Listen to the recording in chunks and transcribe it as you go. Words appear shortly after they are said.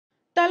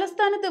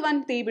തലസ്ഥാനത്ത് വൻ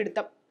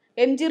തീപിടുത്തം.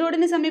 MG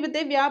റോഡിന്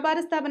സമീപത്തെ വ്യാപാര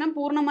സ്ഥാപനം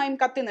പൂർണ്ണമായും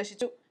കത്തി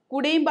നശിച്ചു.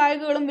 കുടയും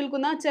ബാഗുകളും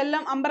വിൽക്കുന്ന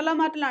ചെല്ലം അംബ്രല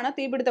മാർട്ടിലാണ്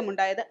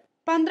തീപിടുത്തമുണ്ടായത്.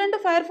 12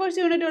 ഫയർഫോഴ്സ്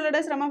യൂണിറ്റുകളുടെ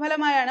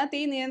ശ്രമഫലമായാണ്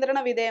തീ നിയന്ത്രണ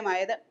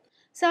വിധേയമായത്.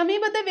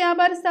 സമീപത്തെ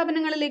വ്യാപാര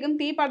സ്ഥാപനങ്ങളിലേക്കും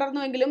തീ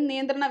പടർന്നുവെങ്കിലും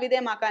നിയന്ത്രണ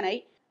വിധേയമാക്കാനായി.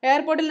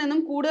 എയർപോർട്ടിൽ നിന്നും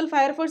കൂടുതൽ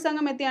ഫയർഫോഴ്സ്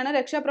സംഘം എത്തിയാണ്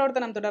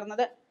രക്ഷാപ്രവർത്തനം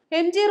തുടർന്നത്.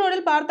 MG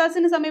റോഡിൽ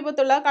പാർത്താസിന്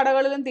സമീപത്തുള്ള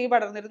കടകളിലും തീ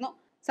പടർന്നിരുന്നു.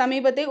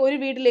 സമീപത്തെ ഒരു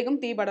വീട്ടിലേക്കും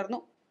തീ പടർന്നു.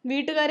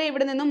 വീട്ടുകാരെ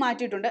ഇവിടെ നിന്നും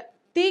മാറ്റിയിട്ടുണ്ട്.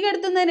 തീ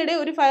കെടുത്തുന്നതിനിടെ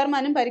ഒരു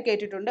ഫയർമാനും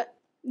പരിക്കേറ്റിട്ടുണ്ട്.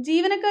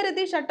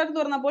 ജീവനക്കാരെത്തി ഷട്ടർ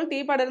തുറന്നപ്പോൾ തീ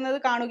പടരുന്നത്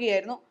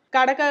കാണുകയായിരുന്നു.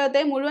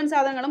 കടക്കകത്തെ മുഴുവൻ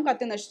സാധനങ്ങളും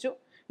കത്തി നശിച്ചു.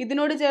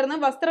 ഇതിനോട് ചേർന്ന്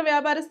വസ്ത്ര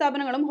വ്യാപാര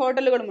സ്ഥാപനങ്ങളും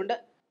ഹോട്ടലുകളുമുണ്ട്.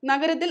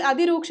 നഗരത്തിൽ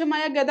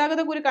അതിരൂക്ഷമായ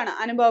ഗതാഗത കുരുക്കാണ്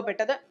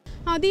അനുഭവപ്പെട്ടത്.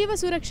 അതീവ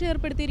സുരക്ഷ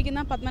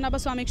ഏർപ്പെടുത്തിയിരിക്കുന്ന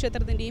പത്മനാഭസ്വാമി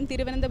ക്ഷേത്രത്തിന്റെയും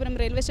തിരുവനന്തപുരം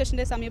റെയിൽവേ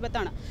സ്റ്റേഷന്റെ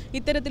സമീപത്താണ്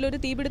ഇത്തരത്തിലൊരു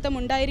തീപിടുത്തം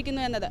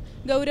ഉണ്ടായിരിക്കുന്നു എന്നത്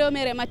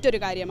ഗൗരവമേറെ മറ്റൊരു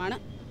കാര്യമാണ്.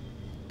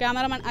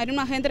 Cameraman Arun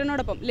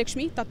മഹേന്ദ്രനോടൊപ്പം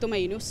Lakshmi,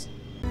 Tatwamayi news.